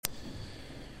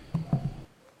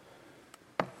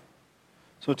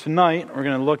So tonight we're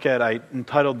going to look at, I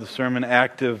entitled the sermon,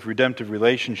 Active Redemptive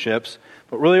Relationships.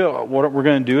 But really what we're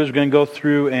going to do is we're going to go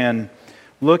through and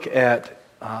look at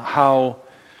how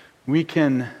we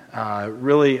can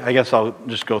really, I guess I'll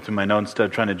just go through my notes instead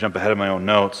of trying to jump ahead of my own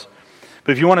notes.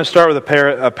 But if you want to start with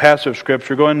a passage of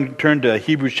Scripture, go ahead and turn to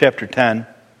Hebrews chapter 10.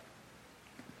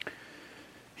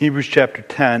 Hebrews chapter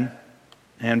 10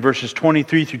 and verses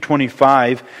 23 through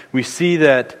 25, we see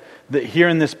that here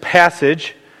in this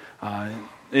passage,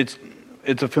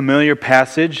 it's a familiar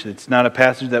passage. It's not a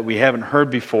passage that we haven't heard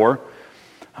before.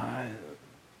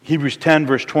 Hebrews 10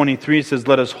 verse 23 says,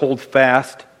 "Let us hold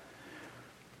fast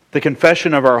the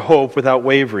confession of our hope without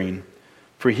wavering,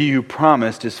 for he who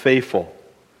promised is faithful.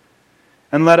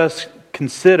 And let us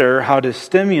consider how to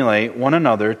stimulate one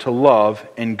another to love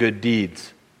and good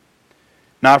deeds,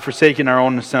 not forsaking our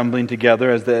own assembling together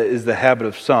as is the habit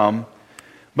of some,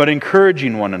 but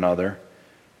encouraging one another,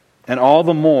 and all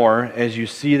the more as you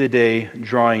see the day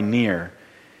drawing near."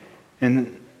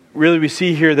 And really we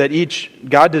see here that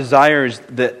God desires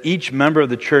that each member of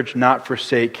the church not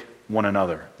forsake one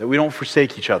another, that we don't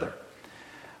forsake each other.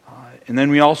 And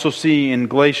then we also see in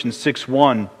Galatians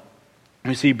 6:1,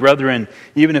 we see, "Brethren,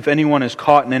 even if anyone is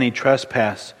caught in any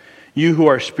trespass, you who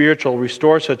are spiritual,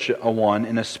 restore such a one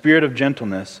in a spirit of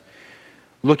gentleness,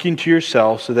 looking to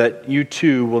yourself so that you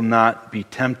too will not be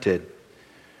tempted."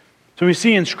 So we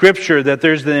see in Scripture that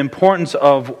there's the importance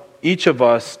of each of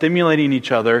us stimulating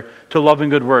each other to love and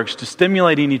good works, to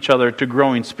stimulating each other to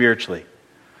growing spiritually.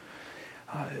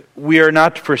 We are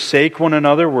not to forsake one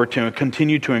another. We're to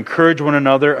continue to encourage one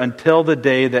another until the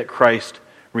day that Christ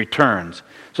returns.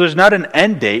 So there's not an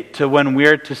end date to when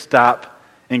we're to stop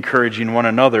encouraging one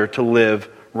another to live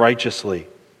righteously.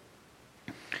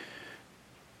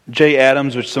 Jay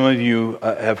Adams, which some of you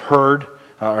have heard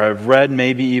or have read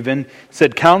maybe even,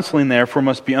 said, "Counseling therefore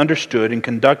must be understood and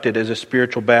conducted as a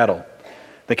spiritual battle.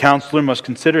 The counselor must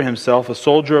consider himself a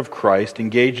soldier of Christ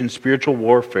engaged in spiritual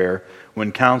warfare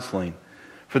when counseling.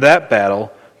 For that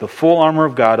battle, the full armor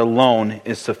of God alone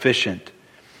is sufficient."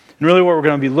 And really what we're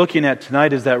going to be looking at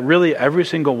tonight is that really every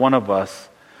single one of us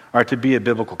are to be a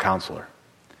biblical counselor.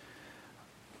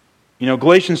 You know,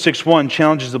 Galatians 6:1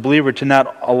 challenges the believer to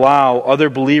not allow other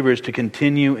believers to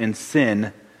continue in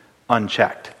sin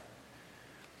unchecked.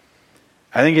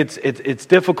 I think it's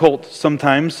difficult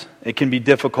sometimes. It can be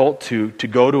difficult to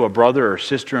go to a brother or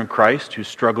sister in Christ who's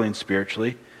struggling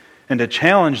spiritually and to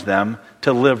challenge them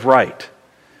to live right.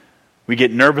 We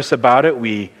get nervous about it,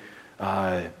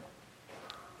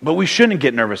 but we shouldn't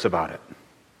get nervous about it.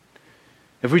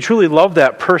 If we truly love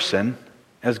that person,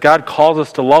 as God calls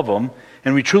us to love them,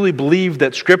 and we truly believe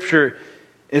that Scripture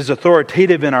is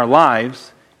authoritative in our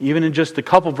lives, even in just a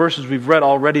couple verses we've read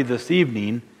already this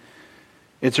evening,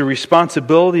 it's a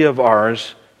responsibility of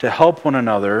ours to help one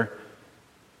another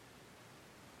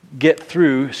get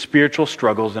through spiritual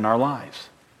struggles in our lives.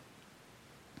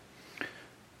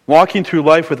 Walking through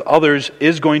life with others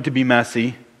is going to be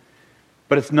messy,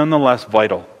 but it's nonetheless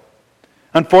vital.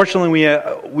 Unfortunately,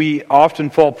 we often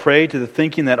fall prey to the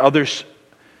thinking that others'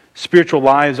 spiritual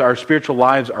lives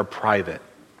are private.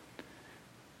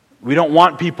 We don't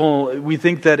want people, we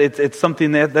think that it's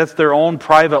something that's their own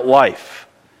private life.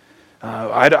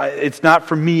 It's not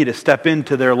for me to step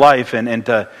into their life and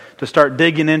to start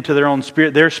digging into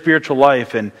their spiritual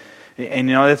life, and you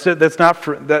know that's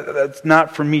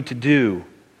not for me to do.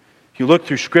 If you look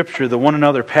through Scripture, the one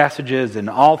another passages and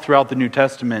all throughout the New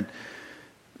Testament,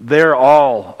 they're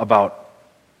all about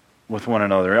with one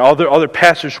another. All the other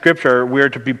passages of Scripture, we are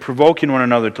to be provoking one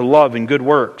another to love and good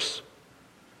works.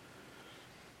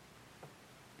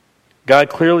 God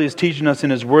clearly is teaching us in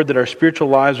His Word that our spiritual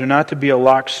lives are not to be a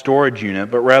locked storage unit,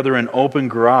 but rather an open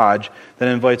garage that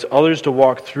invites others to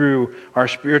walk through our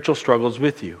spiritual struggles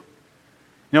with you.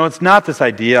 You know, it's not this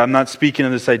idea, I'm not speaking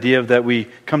of this idea of that we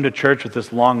come to church with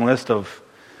this long list of,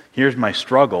 here's my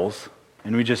struggles,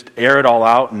 and we just air it all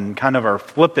out and kind of are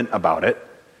flippant about it.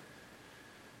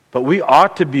 But we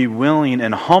ought to be willing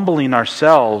and humbling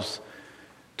ourselves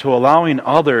to allowing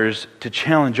others to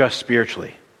challenge us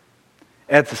spiritually.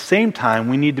 At the same time,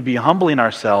 we need to be humbling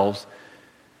ourselves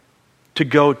to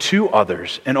go to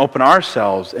others and open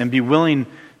ourselves and be willing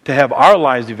to have our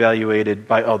lives evaluated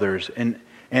by others and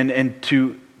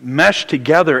to mesh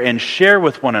together and share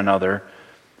with one another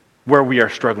where we are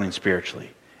struggling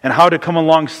spiritually and how to come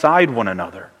alongside one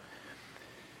another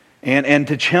and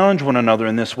to challenge one another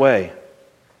in this way.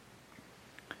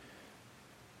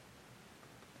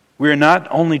 We are not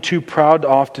only too proud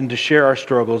often to share our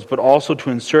struggles, but also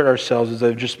to insert ourselves, as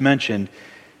I've just mentioned,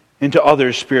 into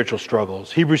others' spiritual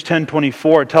struggles. Hebrews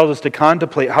 10:24 tells us to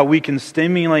contemplate how we can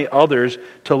stimulate others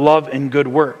to love and good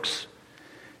works.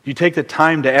 You take the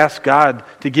time to ask God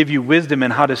to give you wisdom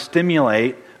in how to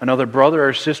stimulate another brother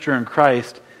or sister in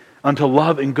Christ unto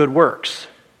love and good works.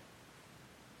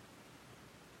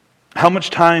 How much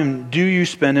time do you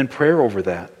spend in prayer over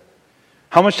that?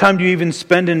 How much time do you even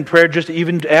spend in prayer just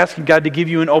even asking God to give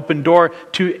you an open door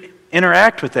to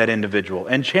interact with that individual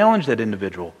and challenge that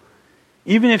individual?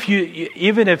 Even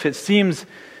if it seems,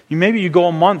 maybe you go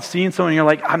a month seeing someone and you're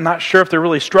like, I'm not sure if they're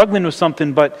really struggling with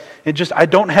something, but I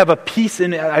don't have a peace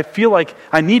in it. I feel like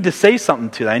I need to say something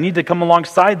to them. I need to come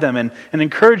alongside them and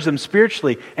encourage them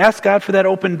spiritually. Ask God for that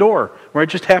open door where it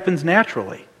just happens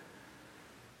naturally.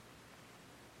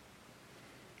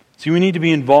 See, we need to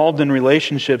be involved in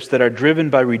relationships that are driven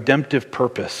by redemptive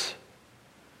purpose,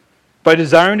 by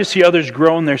desiring to see others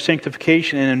grow in their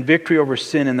sanctification and in victory over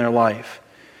sin in their life.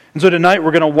 And so tonight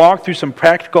we're going to walk through some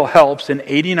practical helps in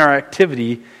aiding our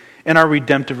activity in our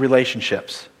redemptive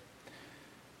relationships.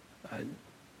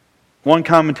 One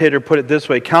commentator put it this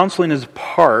way: counseling is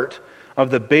part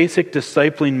of the basic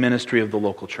discipling ministry of the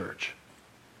local church.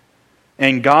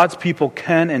 And God's people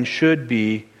can and should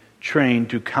be trained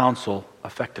to counsel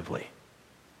effectively.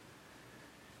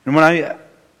 And when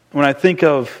I think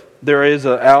of, there is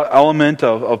an element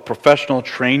of professional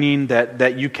training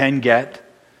that you can get,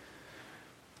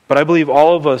 but I believe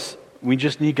all of us, we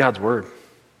just need God's Word,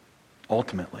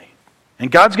 ultimately.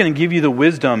 And God's going to give you the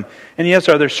wisdom. And yes,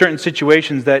 are there certain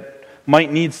situations that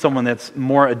might need someone that's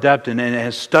more adept and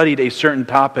has studied a certain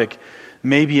topic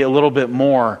maybe a little bit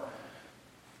more,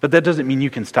 but that doesn't mean you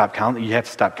can stop counseling. You have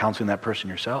to stop counseling that person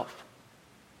yourself.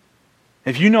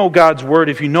 If you know God's Word,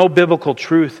 if you know biblical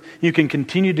truth, you can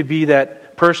continue to be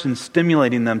that person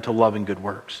stimulating them to love and good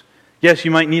works. Yes,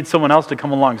 you might need someone else to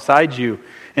come alongside you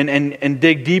and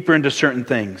dig deeper into certain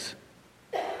things.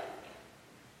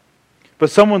 But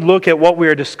some would look at what we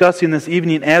are discussing this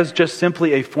evening as just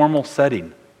simply a formal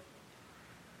setting.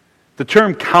 The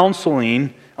term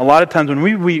counseling, a lot of times when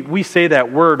we say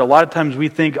that word, a lot of times we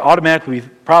think automatically,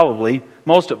 probably,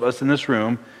 most of us in this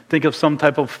room, think of some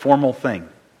type of formal thing.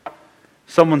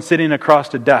 Someone sitting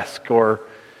across a desk, or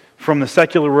from the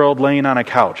secular world laying on a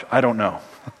couch. I don't know.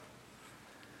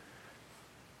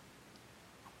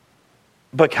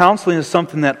 But counseling is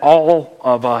something that all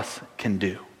of us can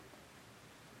do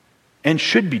and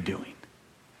should be doing.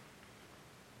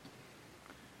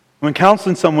 When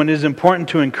counseling someone, it is important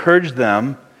to encourage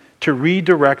them to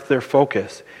redirect their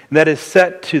focus. That is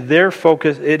set to their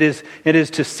focus. It is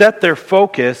to set their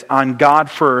focus on God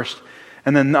first,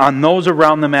 and then on those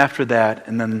around them after that,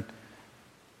 and then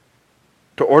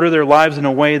to order their lives in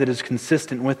a way that is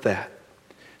consistent with that.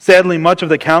 Sadly, much of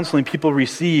the counseling people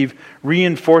receive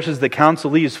reinforces the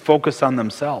counselee's focus on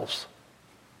themselves.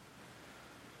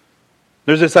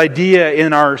 There's this idea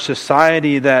in our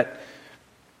society that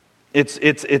it's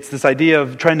this idea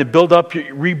of trying to build up,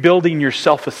 rebuilding your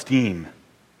self-esteem.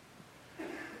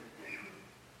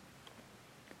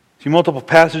 See, multiple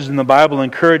passages in the Bible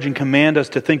encourage and command us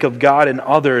to think of God and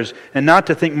others and not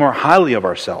to think more highly of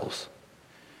ourselves.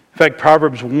 In fact,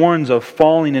 Proverbs warns of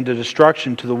falling into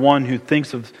destruction to the one who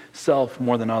thinks of self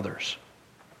more than others.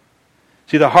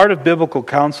 See, the heart of biblical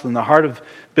counseling, the heart of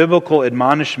biblical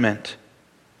admonishment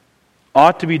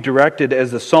ought to be directed,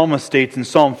 as the psalmist states in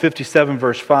Psalm 57,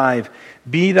 verse 5,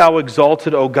 "Be thou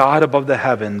exalted, O God, above the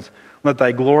heavens, let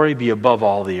thy glory be above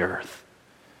all the earth."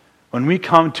 When we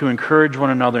come to encourage one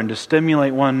another and to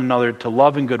stimulate one another to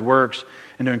love and good works,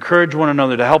 and to encourage one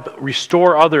another to help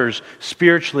restore others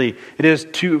spiritually, it is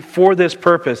for this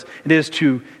purpose. It is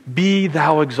to be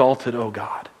thou exalted, O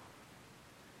God.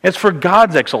 It's for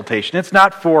God's exaltation. It's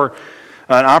not for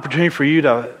an opportunity for you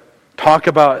to talk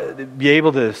about, be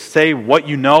able to say what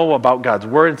you know about God's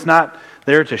Word. It's not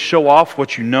there to show off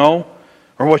what you know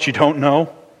or what you don't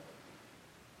know.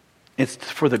 It's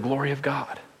for the glory of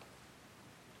God.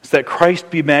 It's that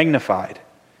Christ be magnified.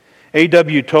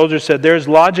 A.W. Tozer said, "There is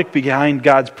logic behind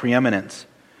God's preeminence.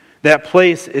 That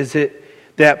place is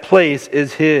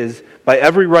His by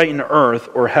every right in earth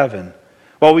or heaven.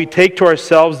 While we take to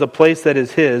ourselves the place that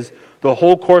is His, the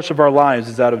whole course of our lives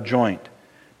is out of joint.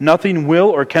 Nothing will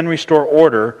or can restore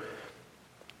order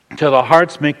till the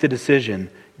hearts make the decision.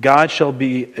 God shall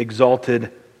be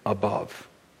exalted above."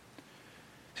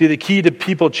 See, the key to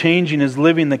people changing is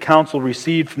living the counsel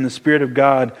received from the Spirit of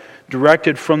God,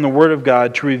 directed from the Word of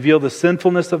God to reveal the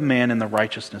sinfulness of man and the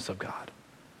righteousness of God.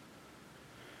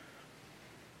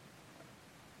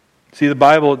 See, the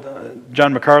Bible,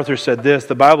 John MacArthur said this,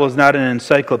 "The Bible is not an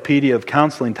encyclopedia of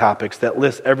counseling topics that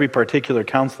lists every particular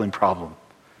counseling problem.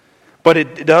 But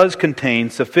it does contain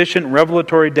sufficient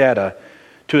revelatory data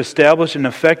to establish an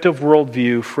effective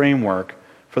worldview framework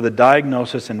for the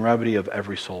diagnosis and remedy of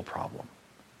every soul problem."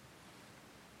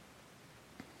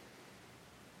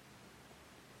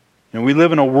 We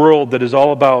live in a world that is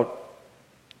all about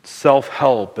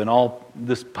self-help and all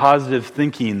this positive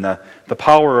thinking, the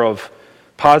power of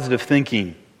positive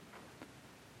thinking.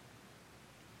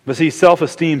 But see,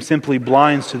 self-esteem simply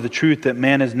blinds to the truth that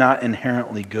man is not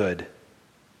inherently good.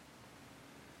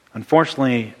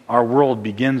 Unfortunately, our world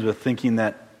begins with thinking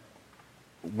that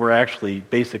we're actually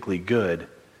basically good.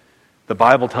 The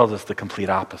Bible tells us the complete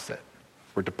opposite.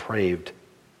 We're depraved.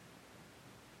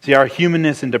 See, our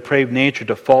humanness and depraved nature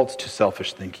defaults to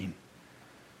selfish thinking.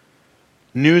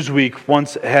 Newsweek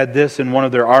once had this in one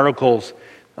of their articles.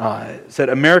 Said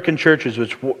American churches,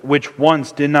 which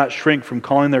once did not shrink from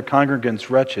calling their congregants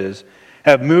wretches,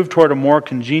 have moved toward a more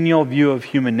congenial view of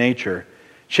human nature.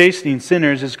 Chastening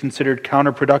sinners is considered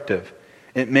counterproductive.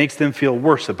 It makes them feel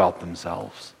worse about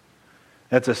themselves.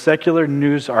 That's a secular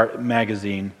news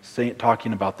magazine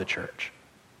talking about the church.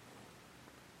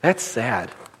 That's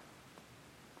sad.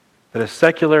 That a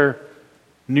secular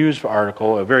news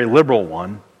article, a very liberal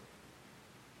one,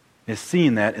 is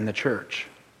seeing that in the church.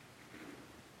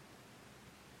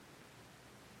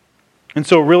 And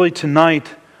so really tonight,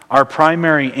 our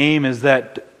primary aim is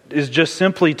just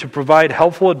simply to provide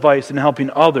helpful advice in helping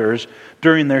others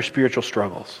during their spiritual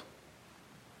struggles.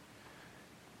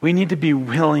 We need to be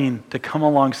willing to come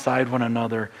alongside one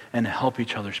another and help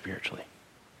each other spiritually.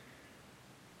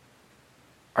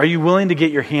 Are you willing to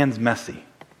get your hands messy?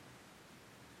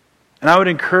 And I would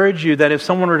encourage you that if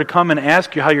someone were to come and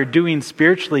ask you how you're doing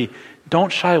spiritually,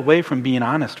 don't shy away from being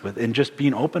honest with and just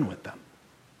being open with them.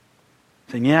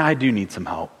 Saying, yeah, I do need some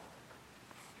help.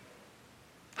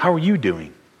 How are you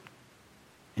doing?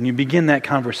 And you begin that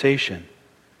conversation.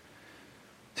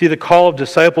 See, the call of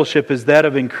discipleship is that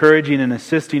of encouraging and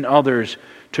assisting others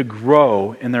to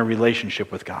grow in their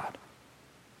relationship with God.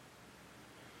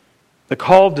 The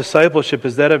call of discipleship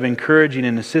is that of encouraging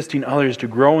and assisting others to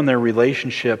grow in their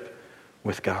relationship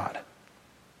with God.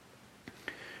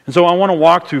 And so I want to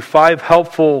walk through 5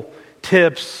 helpful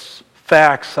tips,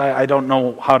 facts. I don't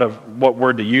know what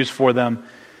word to use for them.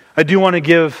 I do want to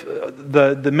give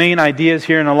the main ideas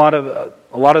here, and a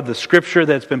lot of the scripture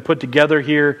that's been put together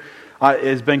here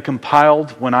has been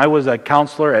compiled when I was a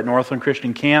counselor at Northland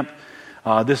Christian Camp.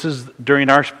 This is during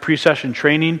our pre-session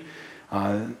training.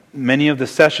 Many of the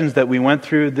sessions that we went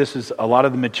through, this is a lot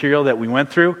of the material that we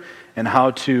went through and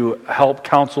how to help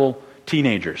counsel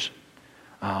teenagers,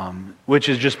 which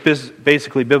is just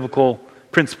basically biblical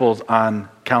principles on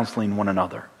counseling one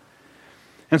another.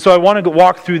 And so I want to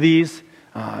walk through these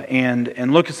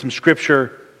and look at some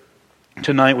scripture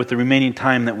tonight with the remaining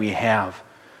time that we have.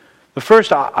 The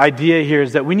first idea here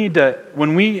is that we need to,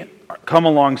 when we come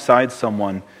alongside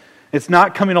someone, it's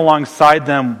not coming alongside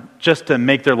them just to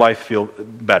make their life feel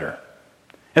better.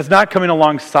 It's not coming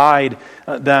alongside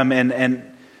them and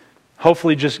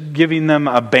hopefully just giving them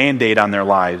a Band-Aid on their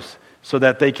lives so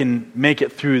that they can make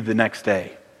it through the next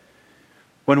day.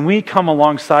 When we come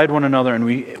alongside one another and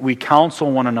we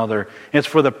counsel one another, it's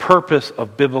for the purpose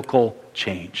of biblical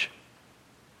change.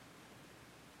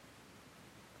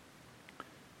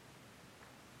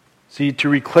 See, to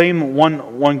reclaim,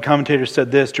 one commentator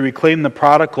said this, to reclaim the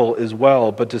prodigal is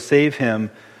well, but to save him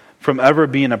from ever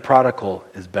being a prodigal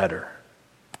is better.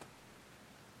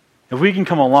 If we can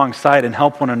come alongside and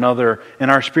help one another in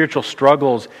our spiritual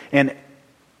struggles, and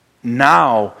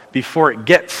now, before it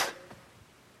gets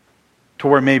to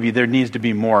where maybe there needs to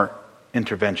be more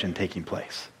intervention taking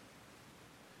place.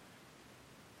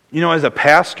 As a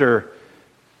pastor,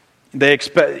 they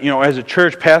expect, as a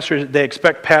church, pastors, they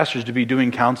expect pastors to be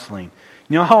doing counseling.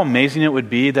 You know how amazing it would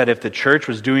be that if the church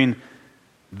was doing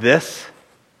this,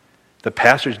 the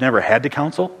pastors never had to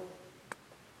counsel?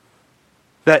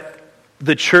 That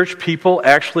the church people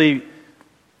actually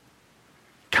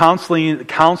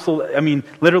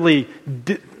literally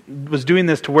was doing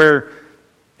this to where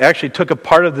it actually took a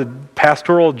part of the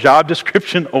pastoral job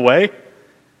description away? And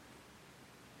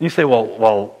you say,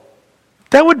 well,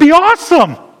 that would be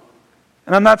awesome.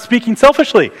 And I'm not speaking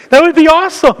selfishly. That would be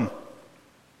awesome.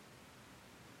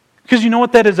 Because you know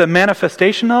what that is a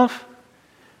manifestation of?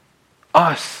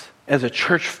 Us as a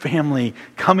church family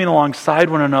coming alongside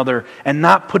one another and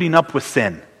not putting up with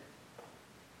sin.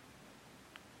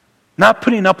 Not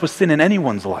putting up with sin in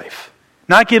anyone's life.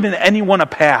 Not giving anyone a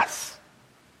pass.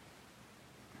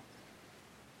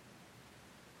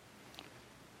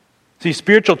 See,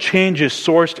 spiritual change is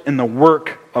sourced in the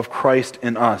work of Christ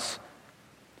in us.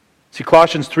 See,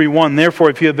 Colossians 3:1, therefore,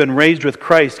 if you have been raised with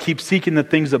Christ, keep seeking the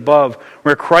things above,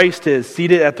 where Christ is,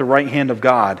 seated at the right hand of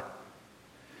God.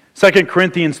 2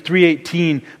 Corinthians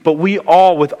 3:18, but we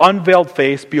all with unveiled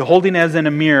face, beholding as in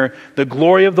a mirror the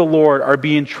glory of the Lord, are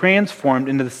being transformed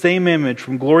into the same image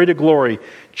from glory to glory,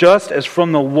 just as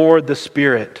from the Lord the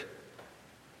Spirit.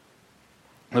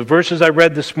 The verses I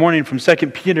read this morning from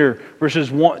 2 Peter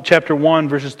chapter 1,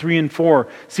 verses 3 and 4,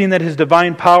 seeing that His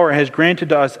divine power has granted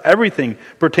to us everything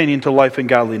pertaining to life and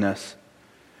godliness,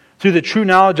 through the true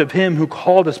knowledge of Him who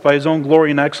called us by His own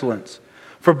glory and excellence.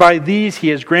 For by these He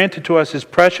has granted to us His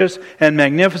precious and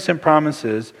magnificent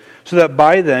promises, so that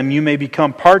by them you may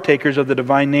become partakers of the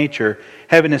divine nature,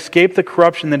 having escaped the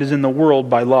corruption that is in the world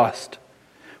by lust.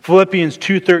 Philippians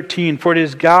 2:13, for it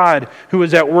is God who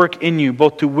is at work in you,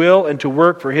 both to will and to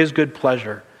work for His good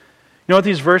pleasure. You know what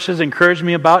these verses encourage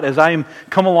me about as I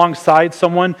come alongside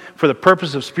someone for the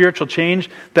purpose of spiritual change?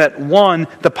 That one,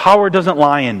 the power doesn't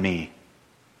lie in me.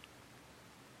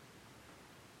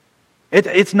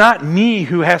 It's not me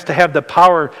who has to have the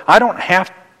power. I don't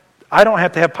have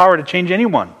to have power to change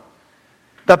anyone.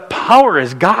 The power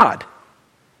is God.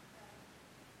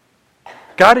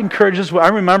 God encourages. I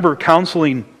remember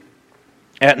counseling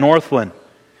at Northland,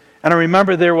 and I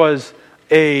remember there was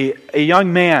a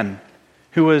young man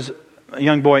who was a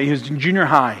young boy. He was in junior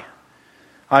high.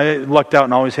 I lucked out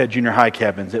and always had junior high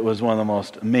cabins. It was one of the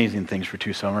most amazing things for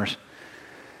 2 summers.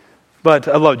 But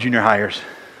I love junior hires.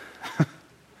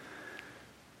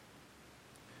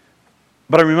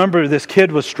 But I remember this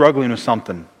kid was struggling with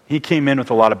something. He came in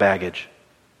with a lot of baggage.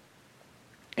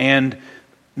 And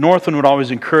Northland would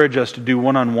always encourage us to do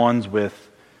one-on-ones with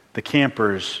the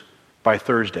campers by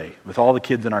Thursday, with all the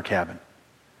kids in our cabin.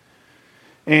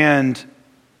 And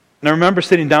I remember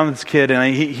sitting down with this kid,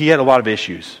 and he had a lot of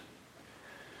issues.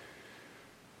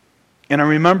 And I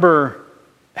remember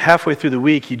halfway through the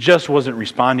week, he just wasn't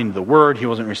responding to the word. He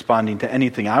wasn't responding to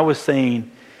anything I was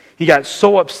saying. He got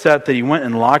so upset that he went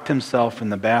and locked himself in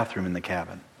the bathroom in the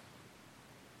cabin.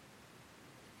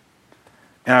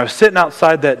 And I was sitting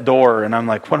outside that door, and I'm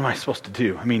like, what am I supposed to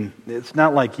do? I mean, it's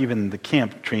not like even the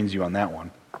camp trains you on that one.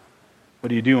 What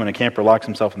do you do when a camper locks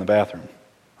himself in the bathroom?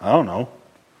 I don't know.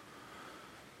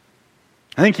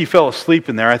 I think he fell asleep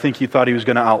in there. I think he thought he was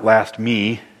going to outlast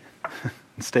me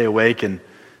and stay awake and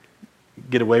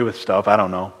get away with stuff. I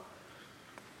don't know.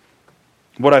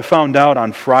 What I found out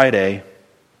on Friday,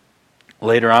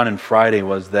 later on in Friday,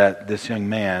 was that this young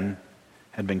man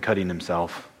had been cutting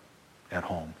himself at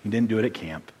home. He didn't do it at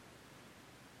camp,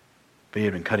 but he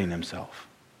had been cutting himself.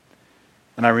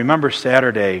 And I remember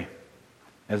Saturday,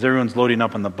 as everyone's loading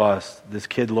up on the bus, this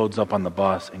kid loads up on the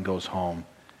bus and goes home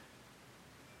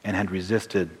and had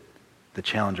resisted the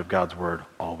challenge of God's word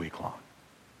all week long.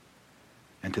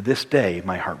 And to this day,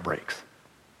 my heart breaks.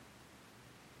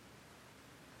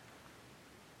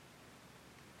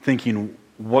 Thinking,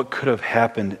 what could have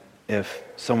happened if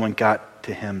someone got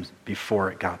to him before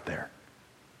it got there?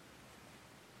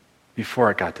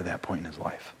 Before it got to that point in his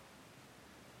life.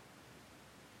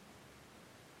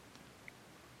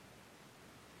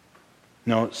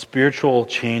 No, spiritual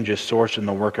change is sourced in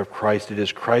the work of Christ. It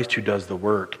is Christ who does the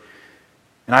work.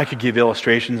 And I could give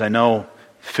illustrations. I know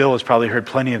Phil has probably heard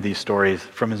plenty of these stories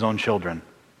from his own children,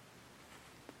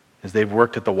 as they've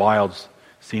worked at the Wilds,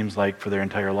 seems like, for their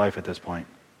entire life at this point.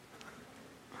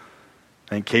 I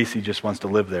think Casey just wants to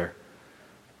live there.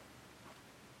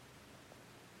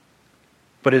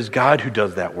 But it's God who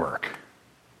does that work.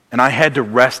 And I had to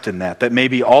rest in that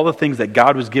maybe all the things that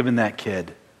God was giving that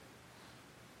kid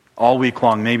all week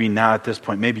long, maybe not at this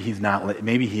point. Maybe he's not.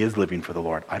 Maybe he is living for the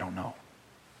Lord. I don't know.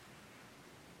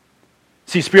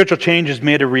 See, spiritual change is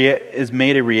made a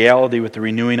reality with the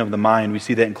renewing of the mind. We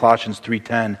see that in Colossians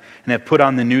 3:10. And have put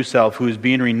on the new self, who is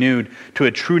being renewed to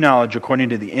a true knowledge according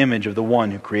to the image of the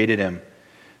one who created him.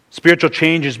 Spiritual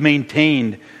change is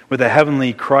maintained with a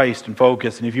heavenly Christ in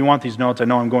focus. And if you want these notes, I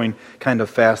know I'm going kind of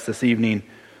fast this evening.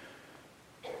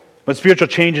 But spiritual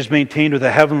change is maintained with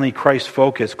a heavenly Christ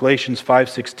focus. Galatians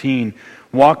 5:16.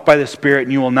 Walk by the Spirit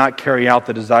and you will not carry out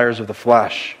the desires of the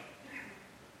flesh.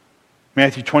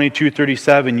 Matthew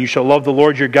 22:37. You shall love the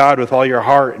Lord your God with all your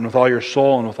heart and with all your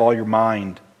soul and with all your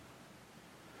mind.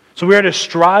 So we are to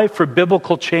strive for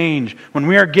biblical change. When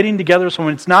we are getting together with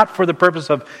someone, it's not for the purpose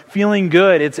of feeling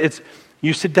good. It's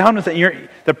you sit down with it.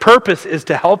 The purpose is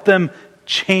to help them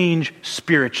change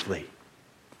spiritually.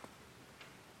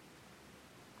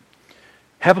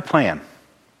 Have a plan.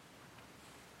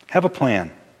 Have a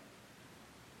plan.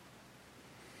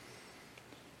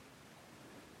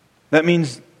 That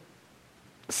means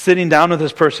sitting down with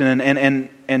this person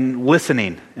and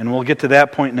listening. And we'll get to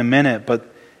that point in a minute. But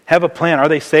have a plan. Are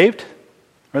they saved?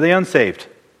 Are they unsaved?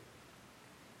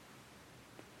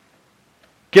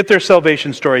 Get their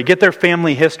salvation story. Get their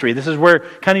family history. This is where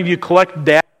kind of you collect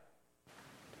data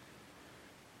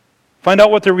Find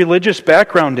out what their religious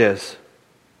background is.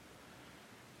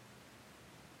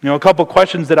 A couple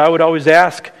questions that I would always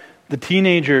ask the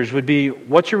teenagers would be,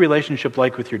 what's your relationship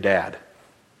like with your dad?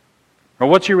 Or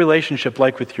what's your relationship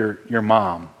like with your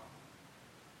mom?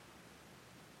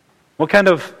 What kind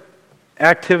of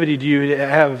activity do you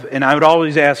have? And I would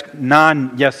always ask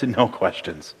non-yes and no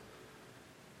questions.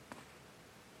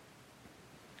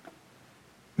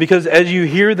 Because as you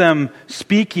hear them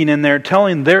speaking and they're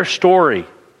telling their story,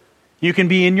 you can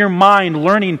be in your mind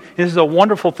learning. This is a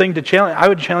wonderful thing to challenge. I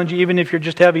would challenge you even if you're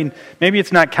just having, maybe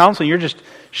it's not counseling, you're just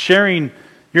sharing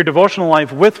your devotional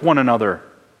life with one another.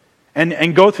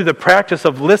 And go through the practice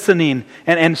of listening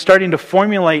and starting to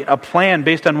formulate a plan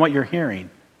based on what you're hearing.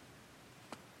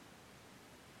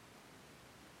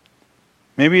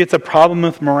 Maybe it's a problem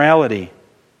with morality.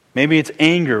 Maybe it's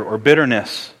anger or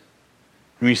bitterness.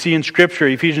 And we see in Scripture,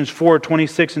 Ephesians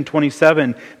 4:26 and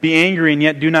 27, be angry and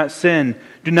yet do not sin.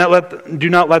 Do not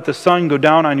let the sun go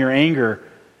down on your anger,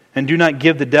 and do not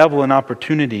give the devil an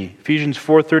opportunity. Ephesians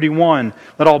 4:31,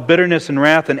 let all bitterness and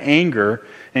wrath and anger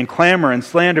and clamor and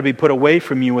slander be put away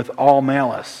from you with all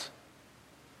malice.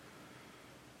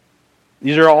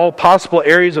 These are all possible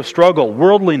areas of struggle.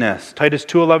 Worldliness, Titus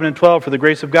 2:11 and 12, for the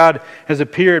grace of God has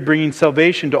appeared, bringing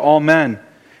salvation to all men,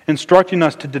 instructing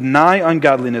us to deny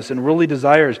ungodliness and worldly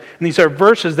desires. And these are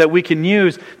verses that we can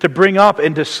use to bring up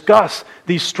and discuss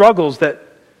these struggles that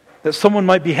someone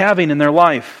might be having in their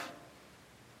life.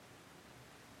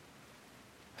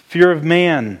 Fear of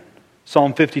man,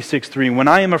 Psalm 56:3. When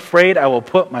I am afraid, I will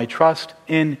put my trust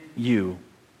in you.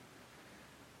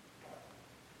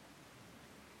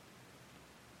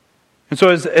 And so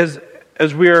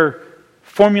as we are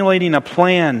formulating a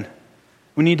plan,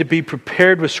 we need to be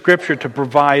prepared with Scripture to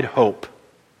provide hope.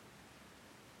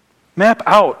 Map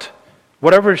out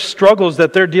whatever struggles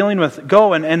that they're dealing with.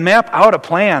 Go and map out a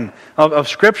plan of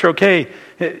Scripture. Okay,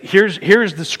 here's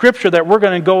the Scripture that we're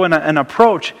going to go and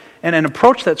approach, and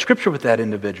approach that Scripture with that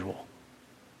individual.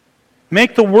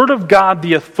 Make the Word of God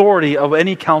the authority of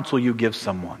any counsel you give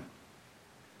someone.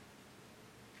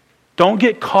 Don't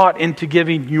get caught into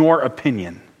giving your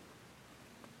opinion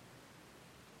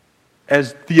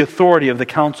as the authority of the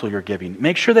counsel you're giving.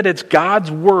 Make sure that it's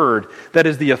God's Word that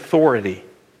is the authority.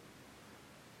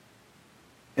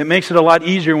 It makes it a lot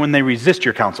easier when they resist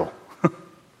your counsel.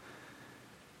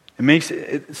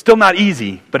 It's still not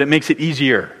easy, but it makes it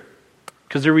easier.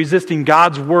 Because they're resisting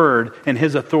God's Word and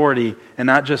His authority and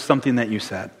not just something that you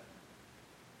said.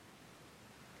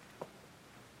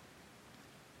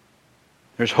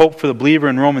 There's hope for the believer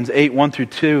in Romans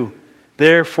 8:1-2.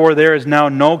 Therefore, there is now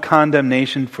no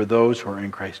condemnation for those who are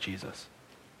in Christ Jesus.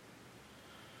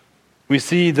 We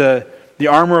see the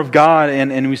armor of God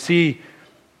and we see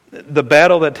the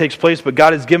battle that takes place, but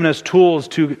God has given us tools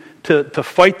to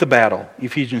fight the battle,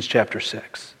 Ephesians chapter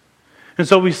 6. And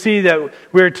so we see that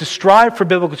we're to strive for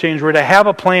biblical change, we're to have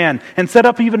a plan, and set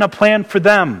up even a plan for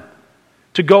them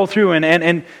to go through,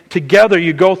 and together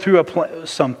you go through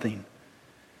something.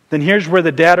 Then here's where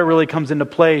the data really comes into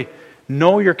play.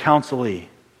 Know your counselee.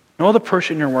 Know the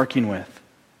person you're working with.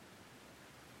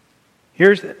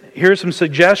 Here's some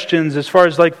suggestions as far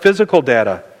as like physical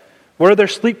data. What are their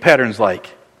sleep patterns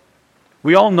like?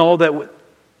 We all know that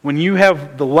when you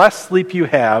have the less sleep you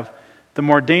have, the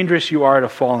more dangerous you are to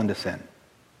fall into sin.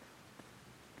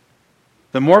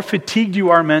 The more fatigued you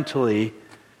are mentally,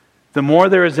 the more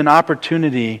there is an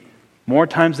opportunity, more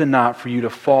times than not, for you to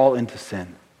fall into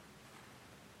sin.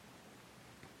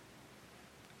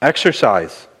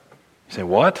 Exercise. You say,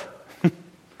 what?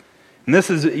 And this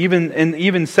is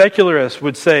even secularists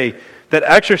would say that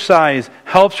exercise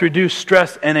helps reduce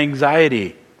stress and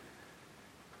anxiety.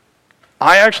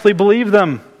 I actually believe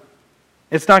them.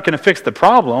 It's not going to fix the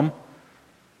problem.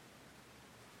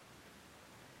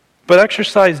 But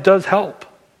exercise does help.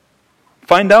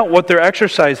 Find out what their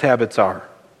exercise habits are.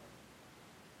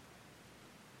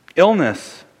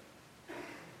 Illness.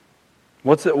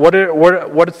 What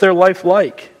is their life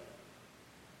like?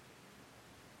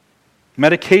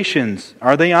 Medications.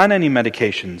 Are they on any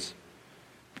medications?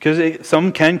 Because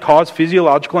some can cause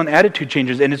physiological and attitude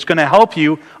changes, and it's going to help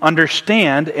you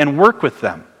understand and work with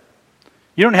them.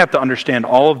 You don't have to understand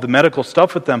all of the medical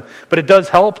stuff with them, but it does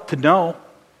help to know.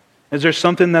 Is there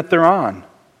something that they're on?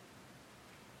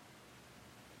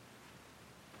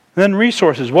 And then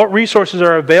resources. What resources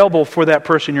are available for that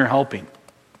person you're helping?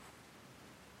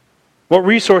 What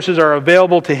resources are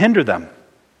available to hinder them?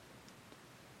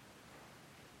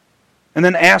 And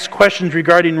then ask questions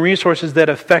regarding resources that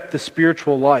affect the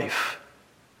spiritual life.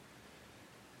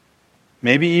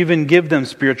 Maybe even give them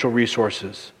spiritual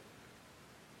resources.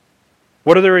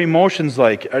 What are their emotions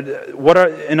like?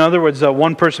 In other words,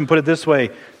 one person put it this way: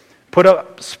 put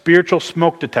up spiritual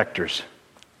smoke detectors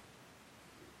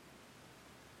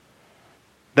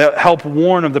that help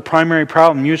warn of the primary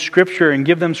problem. Use Scripture and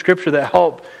give them Scripture that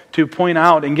help to point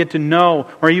out and get to know,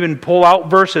 or even pull out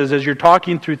verses as you're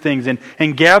talking through things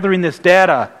and gathering this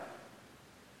data.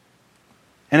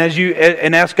 And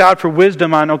and ask God for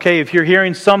wisdom on, okay, if you're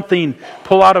hearing something,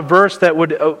 pull out a verse that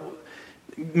would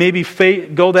maybe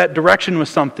go that direction with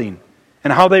something,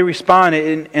 and how they respond.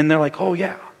 And they're like, oh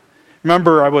yeah.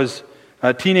 Remember,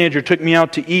 a teenager took me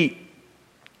out to eat,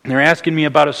 and they're asking me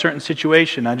about a certain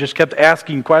situation. I just kept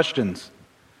asking questions.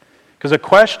 Because a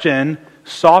question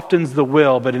softens the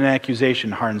will, but an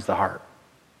accusation hardens the heart.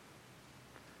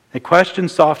 A question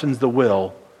softens the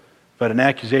will, but an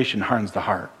accusation hardens the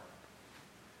heart.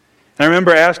 And I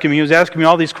remember he was asking me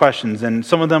all these questions, and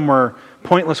some of them were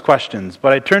pointless questions.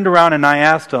 But I turned around and I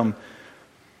asked him,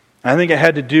 I think it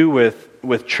had to do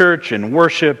with church and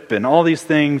worship and all these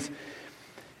things.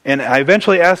 And I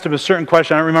eventually asked him a certain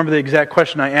question. I don't remember the exact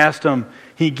question I asked him.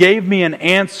 He gave me an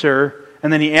answer,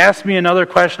 and then he asked me another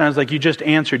question. I was like, you just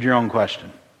answered your own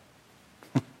question.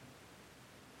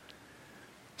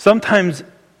 Sometimes,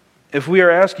 if we are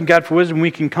asking God for wisdom,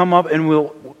 we can come up and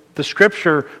the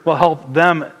Scripture will help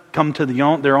them come to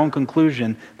their own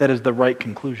conclusion that is the right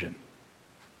conclusion.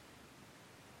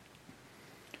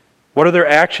 What are their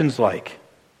actions like?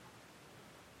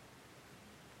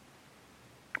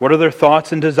 What are their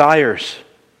thoughts and desires?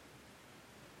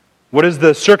 What is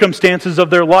the circumstances of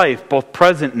their life, both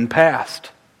present and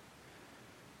past?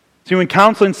 See, when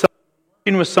counseling someone,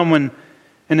 working with someone,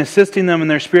 and assisting them in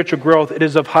their spiritual growth, it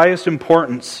is of highest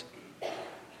importance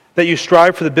that you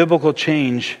strive for the biblical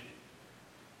change,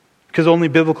 because only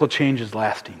biblical change is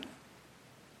lasting.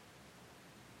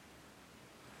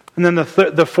 And then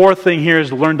the fourth thing here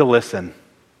is learn to listen.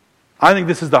 I think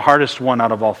this is the hardest one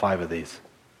out of all 5 of these.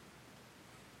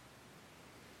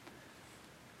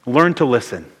 Learn to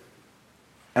listen.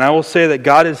 And I will say that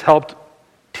God has helped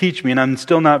teach me, and I'm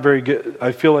still not very good.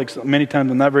 I feel like many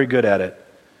times I'm not very good at it.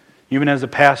 Even as a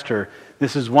pastor,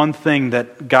 this is one thing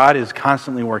that God is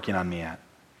constantly working on me at.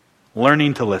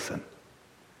 Learning to listen.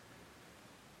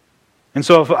 And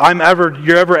so if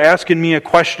you're ever asking me a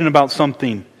question about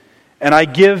something, and I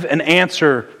give an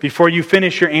answer before you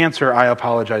finish your answer, I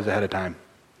apologize ahead of time.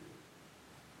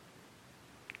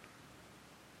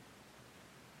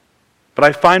 But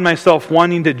I find myself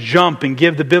wanting to jump and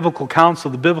give the biblical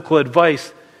counsel, the biblical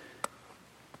advice,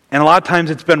 and a lot of times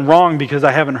it's been wrong because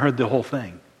I haven't heard the whole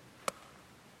thing.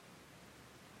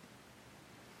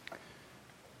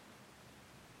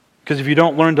 Because if you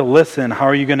don't learn to listen, how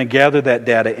are you going to gather that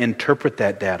data, interpret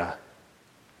that data?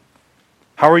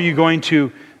 How are you going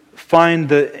to find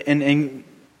the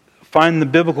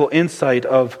biblical insight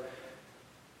of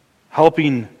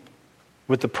helping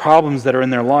with the problems that are in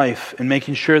their life and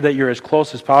making sure that you're as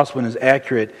close as possible and as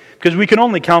accurate? Because we can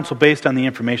only counsel based on the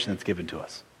information that's given to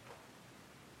us.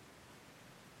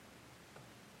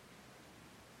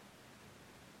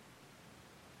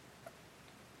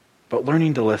 But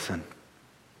learning to listen.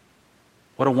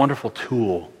 What a wonderful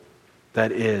tool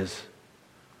that is.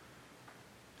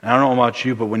 And I don't know about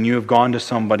you, but when you have gone to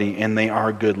somebody and they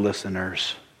are good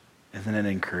listeners, isn't it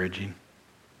encouraging?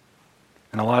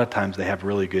 And a lot of times they have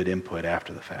really good input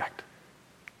after the fact.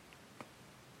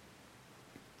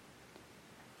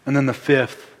 And then the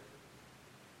fifth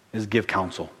is give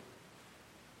counsel.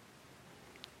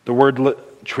 The word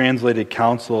translated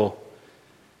counsel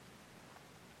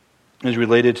is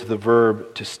related to the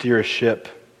verb to steer a ship.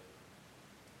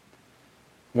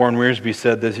 Warren Wiersbe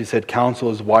said this. He said, counsel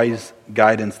is wise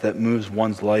guidance that moves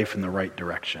one's life in the right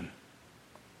direction.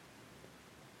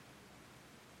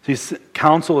 See,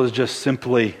 counsel is just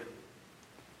simply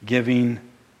giving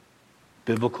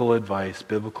biblical advice,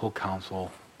 biblical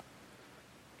counsel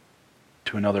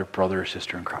to another brother or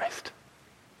sister in Christ.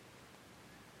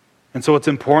 And so it's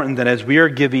important that as we are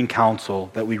giving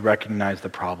counsel, that we recognize the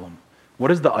problem.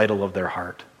 What is the idol of their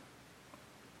heart?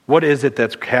 What is it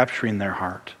that's capturing their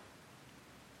heart?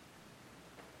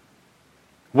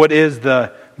 What is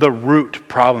the root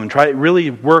problem?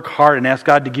 Really work hard and ask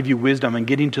God to give you wisdom in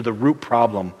getting to the root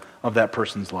problem of that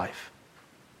person's life.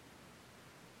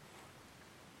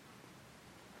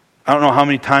 I don't know how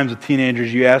many times with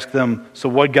teenagers you ask them, so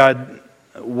what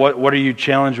are you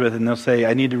challenged with? And they'll say,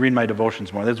 I need to read my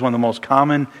devotions more. That's one of the most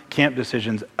common camp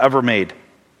decisions ever made.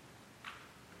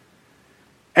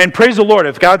 And praise the Lord,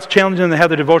 if God's challenging them to have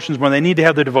their devotions more, they need to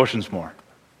have their devotions more.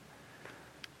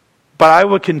 But I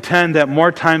would contend that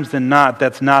more times than not,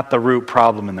 that's not the root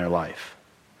problem in their life.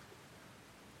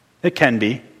 It can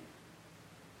be.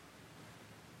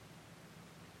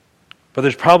 But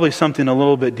there's probably something a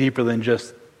little bit deeper than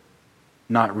just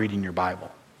not reading your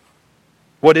Bible.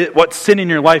 What sin in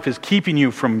your life is keeping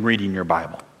you from reading your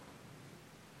Bible?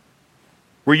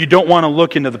 Where you don't want to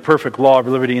look into the perfect law of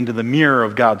liberty, into the mirror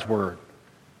of God's Word.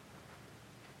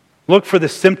 Look for the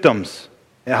symptoms.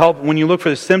 When you look for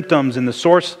the symptoms and the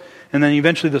source, and then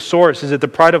eventually the source, is it the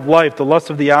pride of life, the lust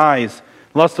of the eyes,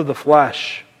 lust of the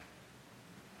flesh?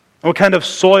 What kind of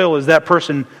soil is that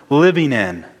person living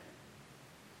in?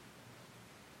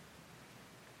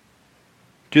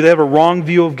 Do they have a wrong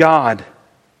view of God?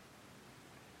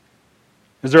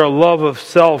 Is there a love of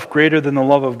self greater than the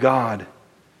love of God?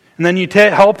 And then you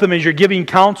help them as you're giving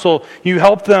counsel. You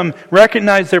help them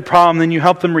recognize their problem, then you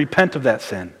help them repent of that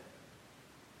sin.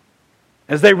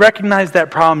 As they recognize that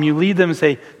problem, you lead them and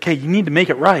say, okay, you need to make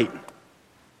it right.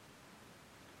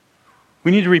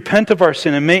 We need to repent of our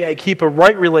sin and keep a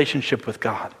right relationship with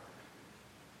God.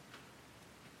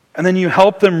 And then you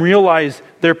help them realize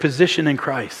their position in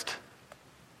Christ.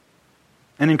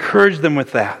 And encourage them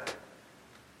with that.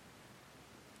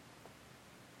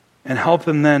 And help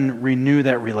them then renew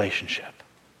that relationship.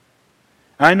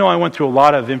 I know I went through a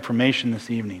lot of information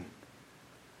this evening.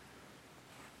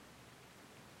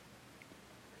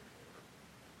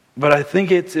 But I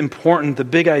think it's important, the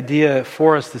big idea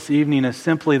for us this evening is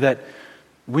simply that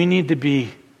we need to be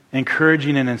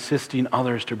encouraging and insisting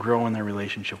others to grow in their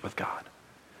relationship with God.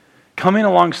 Coming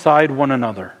alongside one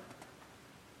another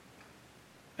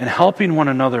and helping one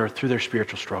another through their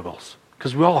spiritual struggles.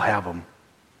 Because we all have them.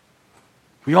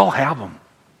 We all have them.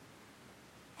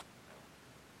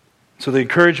 So the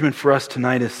encouragement for us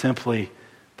tonight is simply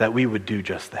that we would do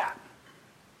just that.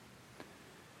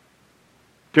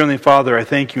 Dear Heavenly Father, I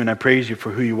thank you and I praise you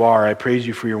for who you are. I praise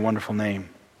you for your wonderful name.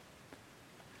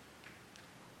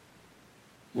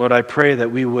 Lord, I pray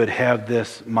that we would have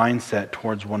this mindset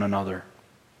towards one another.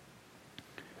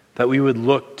 That we would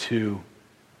look to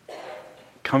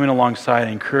coming alongside,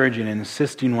 encouraging and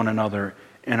assisting one another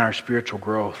in our spiritual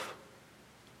growth.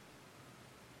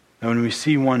 And when we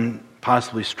see one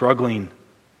possibly struggling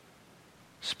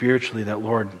spiritually, that,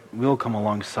 Lord, we'll come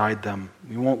alongside them.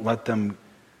 We won't let them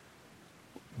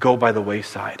go by the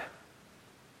wayside.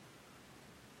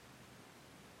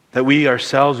 That we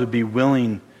ourselves would be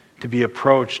willing to be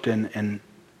approached and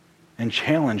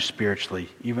challenged spiritually,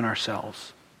 even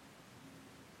ourselves.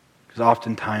 Because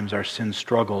oftentimes our sin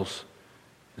struggles,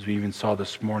 as we even saw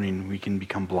this morning, we can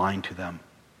become blind to them.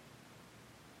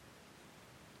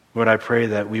 Lord, I pray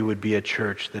that we would be a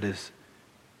church that is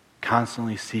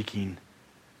constantly seeking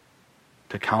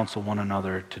to counsel one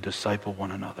another, to disciple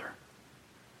one another.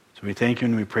 So we thank you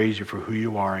and we praise you for who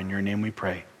you are. In your name we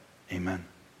pray. Amen.